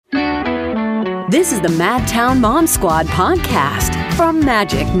This is the Madtown Mom Squad podcast from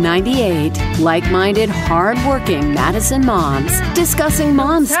Magic 98. Like-minded, hard-working Madison moms discussing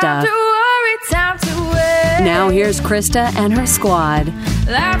mom stuff. Time to worry, time to wait. Now here's Krista and her squad.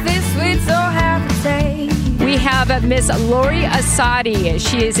 Life is sweet, so have a taste. We have Miss Lori Asadi.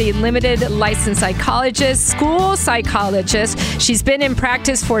 She is a limited licensed psychologist, school psychologist. She's been in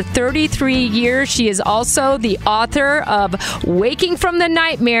practice for 33 years. She is also the author of Waking from the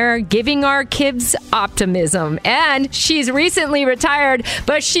Nightmare, Giving Our Kids Optimism. And she's recently retired,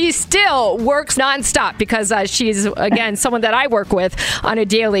 but she still works nonstop because she's, again, someone that I work with on a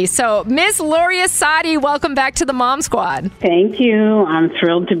daily. So, Miss Lori Asadi, welcome back to the Mom Squad. Thank you. I'm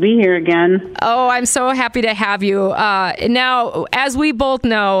thrilled to be here again. Oh, I'm so happy to have you. Now, as we both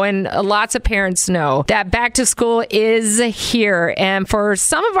know, and lots of parents know, that back to school is here. And for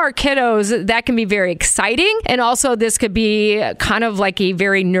some of our kiddos, that can be very exciting. And also, this could be kind of like a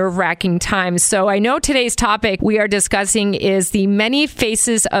very nerve-wracking time. So I know today's topic we are discussing is the many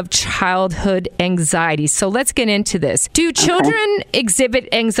faces of childhood anxiety. So let's get into this. Do children exhibit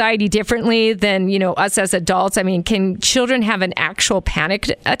anxiety differently than, us as adults? I mean, can children have an actual panic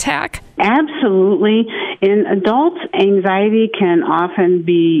attack? Absolutely. In adults, anxiety can often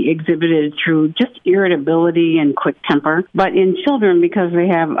be exhibited through just irritability and quick temper. But in children, because they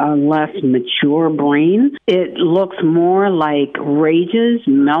have a less mature brain, it looks more like rages,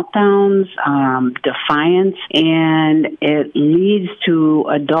 meltdowns, defiance, and it leads to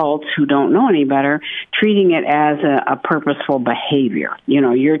adults who don't know any better treating it as a purposeful behavior.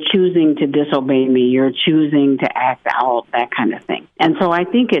 You're choosing to disobey me, you're choosing to act out, that kind of thing. And so I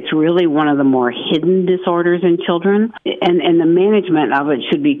think it's really one of the more hidden disorders in children, and the management of it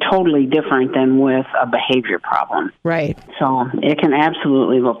should be totally different than with a behavior problem. Right. So it can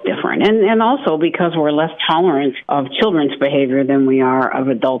absolutely look different. And also because we're less tolerant of children's behavior than we are of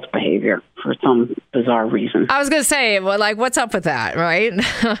adults' behavior for some bizarre reason. I was going to say, what's up with that, right?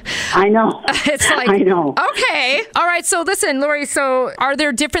 I know. It's like, I know. Okay. All right. So listen, Lori, so are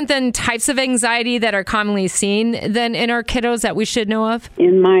there different than types of anxiety that are commonly seen than in our kiddos that we should know of?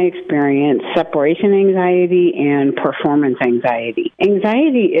 In my experience, separation anxiety and performance anxiety.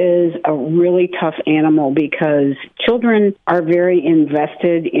 Anxiety is a really tough animal because children are very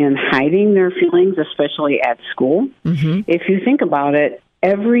invested in hiding their feelings, especially at school. Mm-hmm. If you think about it,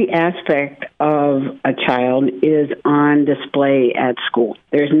 every aspect of a child is on display at school.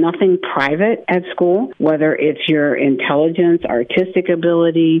 There's nothing private at school, whether it's your intelligence, artistic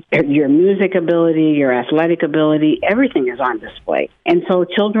ability, your music ability, your athletic ability, everything is on display. And so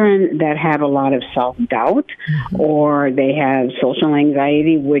children that have a lot of self-doubt or they have social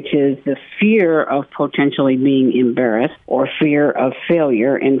anxiety, which is the fear of potentially being embarrassed or fear of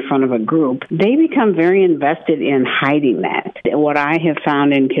failure in front of a group, they become very invested in hiding that. What I have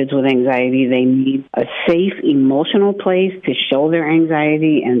found in kids with anxiety, they need a safe emotional place to show their anxiety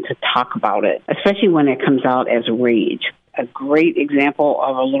and to talk about it, especially when it comes out as rage. A great example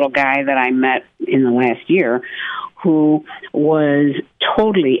of a little guy that I met in the last year who was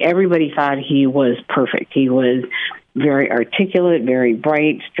everybody thought he was perfect. He was very articulate, very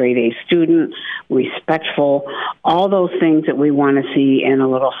bright, straight-A student, respectful, all those things that we want to see in a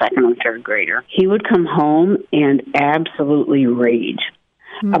little second and third grader. He would come home and absolutely rage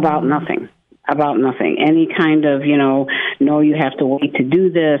about nothing. Any kind of, no, you have to wait to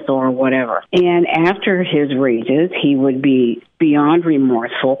do this or whatever. And after his rages, he would be beyond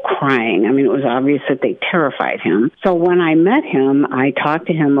remorseful, crying. I mean, it was obvious that they terrified him. So when I met him, I talked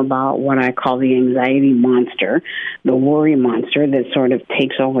to him about what I call the anxiety monster, the worry monster that sort of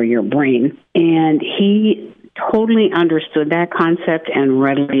takes over your brain. And he totally understood that concept and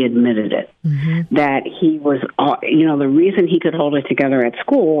readily admitted it. Mm-hmm. That he was, the reason he could hold it together at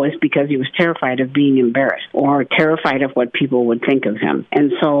school is because he was terrified of being embarrassed or terrified of what people would think of him.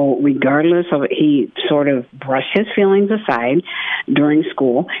 And so regardless of it, he sort of brushed his feelings aside during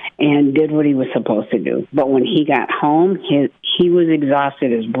school and did what he was supposed to do. But when he got home, he was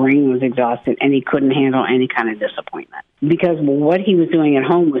exhausted, his brain was exhausted, and he couldn't handle any kind of disappointment because what he was doing at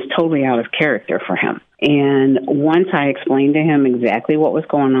home was totally out of character for him. And once I explained to him exactly what was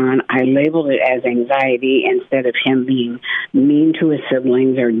going on, I labeled it as anxiety instead of him being mean to his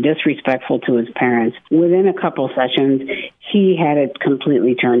siblings or disrespectful to his parents. Within a couple sessions, he had it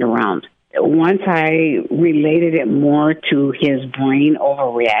completely turned around. Once I related it more to his brain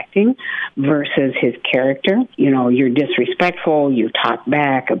overreacting versus his character, you're disrespectful, you talk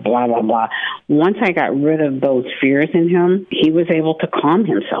back, blah, blah, blah. Once I got rid of those fears in him, he was able to calm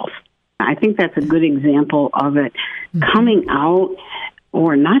himself. I think that's a good example of it coming out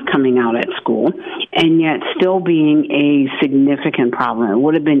or not coming out at school and yet still being a significant problem. It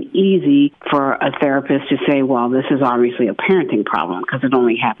would have been easy for a therapist to say, well, this is obviously a parenting problem because it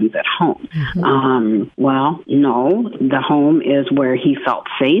only happens at home. Well, no, the home is where he felt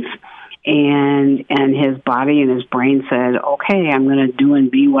safe. And his body and his brain said, okay, I'm going to do and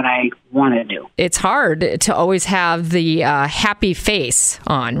be what I want to do. It's hard to always have the happy face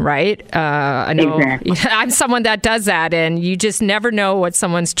on, right? I know Exactly. I'm someone that does that, and you just never know what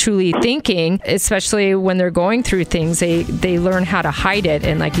someone's truly thinking, especially when they're going through things. They learn how to hide it,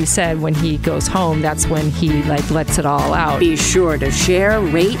 and like you said, when he goes home, that's when he lets it all out. Be sure to share,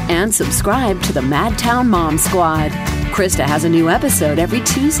 rate, and subscribe to the Madtown Mom Squad. Krista has a new episode every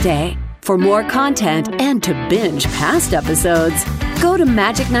Tuesday. For more content and to binge past episodes, go to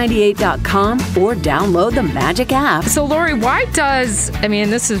magic98.com or download the Magic app. So, Lori,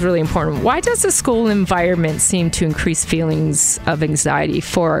 this is really important, why does the school environment seem to increase feelings of anxiety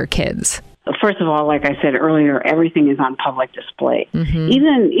for our kids? First of all, like I said earlier, everything is on public display.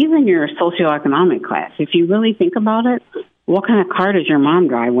 Even your socioeconomic class. If you really think about it, what kind of car does your mom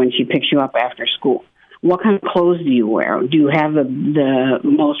drive when she picks you up after school? What kind of clothes do you wear? Do you have the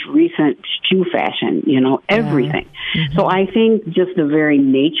most recent shoe fashion? Everything. So I think just the very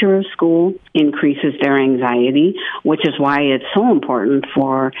nature of school increases their anxiety, which is why it's so important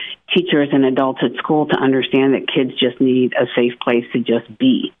for teachers and adults at school to understand that kids just need a safe place to just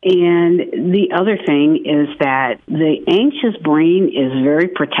be. And the other thing is that the anxious brain is very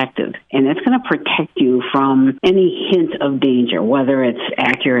protective, and it's going to protect you from any hint of danger, whether it's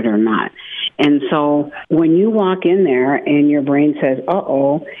accurate or not. And so when you walk in there and your brain says,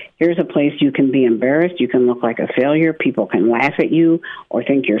 uh-oh, here's a place you can be embarrassed, you can look like a failure, people can laugh at you or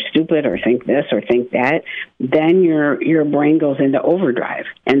think you're stupid or think this or think that, then your brain goes into overdrive.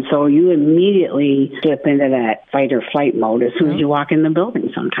 And so you immediately slip into that fight or flight mode as soon as you walk in the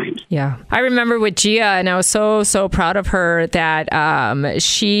building sometimes. Yeah. I remember with Gia, and I was so proud of her that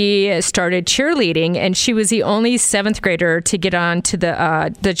she started cheerleading, and she was the only 7th grader to get on to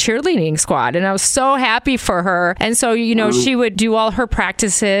the cheerleading squad. And I was so happy for her. And so, she would do all her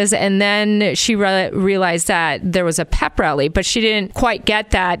practices, and then she realized that there was a pep rally, but she didn't quite get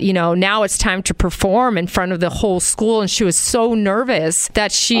that, now it's time to perform in front of the whole school. And she was so nervous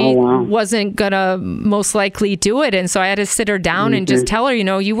that she wasn't going to most likely do it. And so I had to sit her down and just tell her,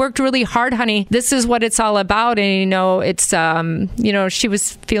 you worked really hard, honey. This is what it's all about. And, it's, she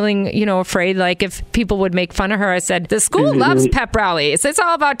was feeling, afraid, like if people would make fun of her. I said, the school loves pep rallies. It's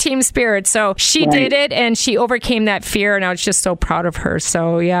all about team spirit. So she did it, and she overcame that fear, and I was just so proud of her.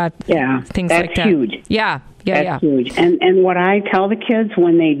 So, things like that. That's huge. That's huge. And what I tell the kids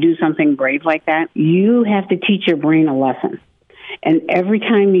when they do something brave like that, you have to teach your brain a lesson. And every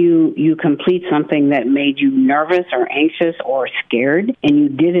time you complete something that made you nervous or anxious or scared, and you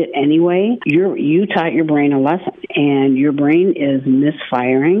did it anyway, you taught your brain a lesson. And your brain is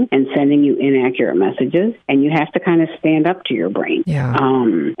misfiring and sending you inaccurate messages, and you have to kind of stand up to your brain. Yeah.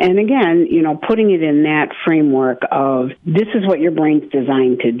 And again, putting it in that framework of this is what your brain's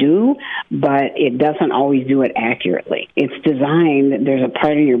designed to do, but it doesn't always do it accurately. It's designed, there's a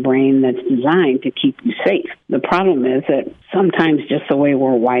part of your brain that's designed to keep you safe. The problem is that sometimes just the way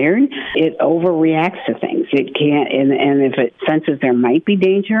we're wired, it overreacts to things. It can't, and if it senses there might be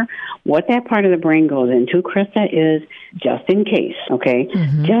danger, what that part of the brain goes into, Krista, is just in case, okay?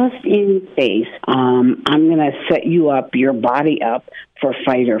 Just in case, I'm going to set you up, your body up for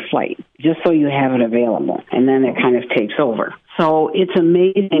fight or flight, just so you have it available. And then it kind of takes over. So it's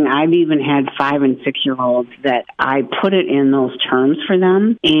amazing. I've even had 5- and 6-year-olds that I put it in those terms for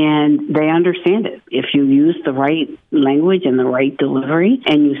them, and they understand it. If you use the right language and the right delivery,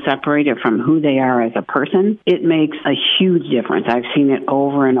 and you separate it from who they are as a person, it makes a huge difference. I've seen it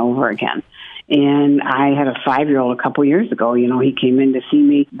over and over again. And I had a 5-year-old a couple years ago. He came in to see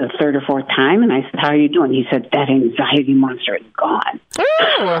me the 3rd or 4th time, and I said, "How are you doing?" He said, "That anxiety monster is gone."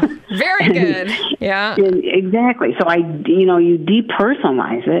 Ooh, very good. Yeah. Exactly. So you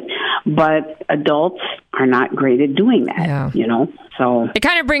depersonalize it, but adults are not great at doing that, So it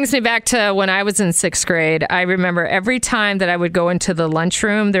kind of brings me back to when I was in 6th grade. I remember every time that I would go into the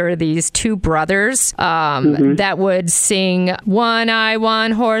lunchroom, there were these 2 brothers that would sing "One Eye,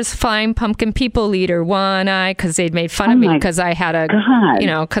 One Horse, Flying Pumpkin People Leader, One Eye," because they'd made fun of me because I had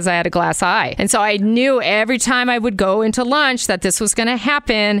a glass eye. And so I knew every time I would go into lunch that this was going to to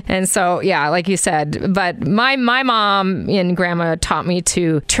happen. And so, yeah, like you said, but my mom and grandma taught me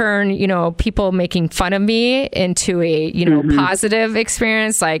to turn, people making fun of me into a, positive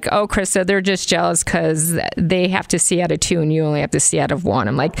experience. Like, oh, Krista, they're just jealous because they have to see out of 2 and you only have to see out of 1.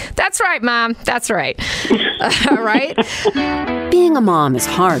 I'm like, that's right, Mom. That's right. Right? Being a mom is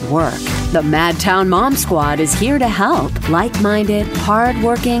hard work. The Madtown Mom Squad is here to help like-minded,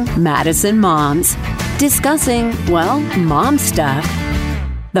 hard-working Madison moms discussing, mom stuff.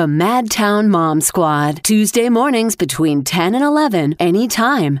 The Madtown Mom Squad, Tuesday mornings between 10 and 11,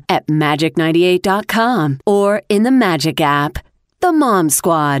 anytime at magic98.com or in the Magic app. The Mom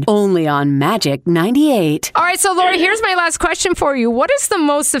Squad, only on Magic 98. All right, so Lori, here's my last question for you. What is the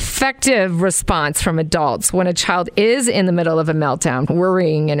most effective response from adults when a child is in the middle of a meltdown,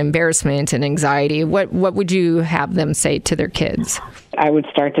 worrying and embarrassment and anxiety? What would you have them say to their kids? I would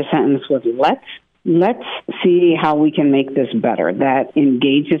start the sentence with, let's see how we can make this better. That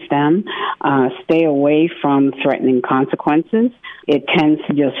engages them. Stay away from threatening consequences. It tends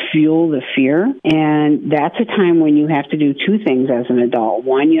to just fuel the fear. And that's a time when you have to do 2 things as an adult.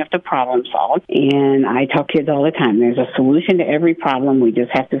 One, you have to problem solve. And I tell kids all the time, there's a solution to every problem. We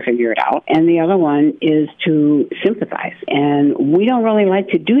just have to figure it out. And the other one is to sympathize. And we don't really like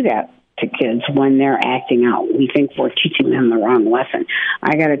to do that to kids when they're acting out. We think we're teaching them the wrong lesson.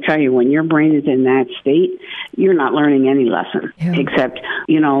 I got to tell you, when your brain is in that state, you're not learning any lesson, except,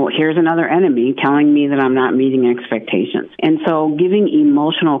 here's another enemy telling me that I'm not meeting expectations. And so giving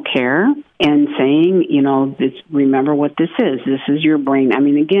emotional care and saying, remember what this is. This is your brain. I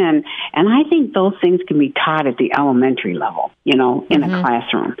mean, again, and I think those things can be taught at the elementary level, in a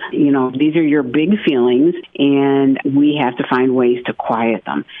classroom. These are your big feelings, and we have to find ways to quiet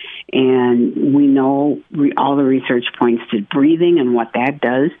them. And we know all the research points to breathing and what that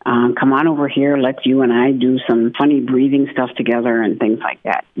does. Come on over here. Let's you and I do some funny breathing stuff together and things like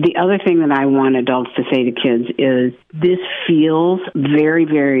that. The other thing that I want adults to say to kids is, this feels very,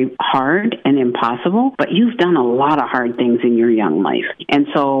 very hard and impossible, but you've done a lot of hard things in your young life. And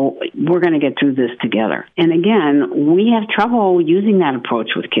so we're going to get through this together. And again, we have trouble using that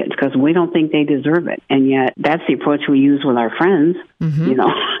approach with kids because we don't think they deserve it. And yet that's the approach we use with our friends,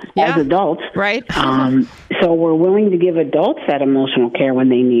 as adults. Right. So we're willing to give adults that emotional care when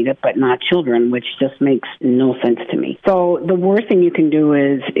they need it, but not children, which just makes no sense to me. So the worst thing you can do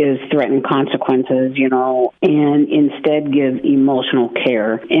is threaten consequences, and instead give emotional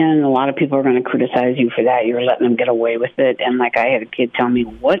care. And a lot of people are going to criticize you for that. You're letting them get away with it. And like I had a kid tell me,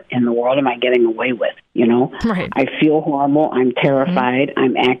 what in the world am I getting away with? Right. I feel horrible. I'm terrified.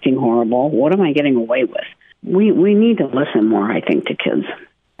 I'm acting horrible. What am I getting away with? We need to listen more, I think, to kids.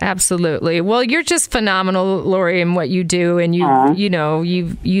 Absolutely. Well, you're just phenomenal, Lori, in what you do. And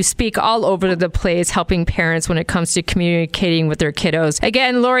you speak all over the place, helping parents when it comes to communicating with their kiddos.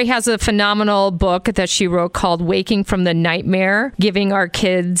 Again, Lori has a phenomenal book that she wrote called Waking from the Nightmare, Giving Our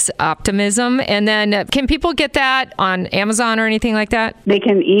Kids Optimism. And then can people get that on Amazon or anything like that? They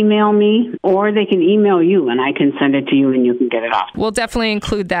can email me or they can email you and I can send it to you and you can get it off. We'll definitely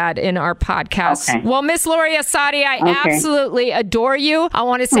include that in our podcast. Okay. Well, Miss Lori Asadi, I absolutely adore you. I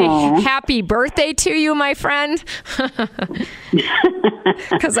want to say happy birthday to you, my friend,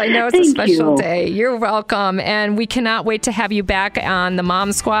 because I know it's a special day. You're welcome, and we cannot wait to have you back on the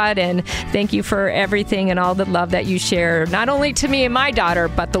Mom Squad, and thank you for everything and all the love that you share, not only to me and my daughter,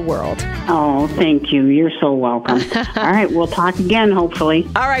 but the world. Oh, thank you. You're so welcome. All right, we'll talk again, hopefully.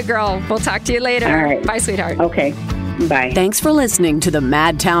 All right, girl. We'll talk to you later. All right. Bye, sweetheart. Okay. Bye. Thanks for listening to the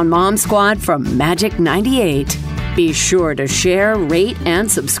Madtown Mom Squad from Magic 98. Be sure to share, rate,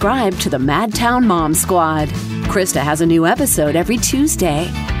 and subscribe to the Madtown Mom Squad. Krista has a new episode every Tuesday.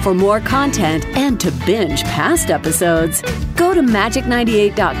 For more content and to binge past episodes, go to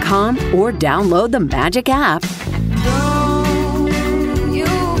magic98.com or download the Magic app.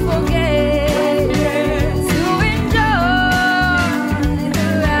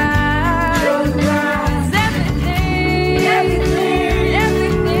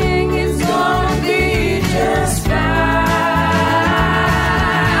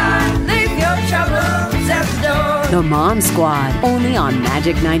 The Mom Squad, only on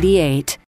Magic 98.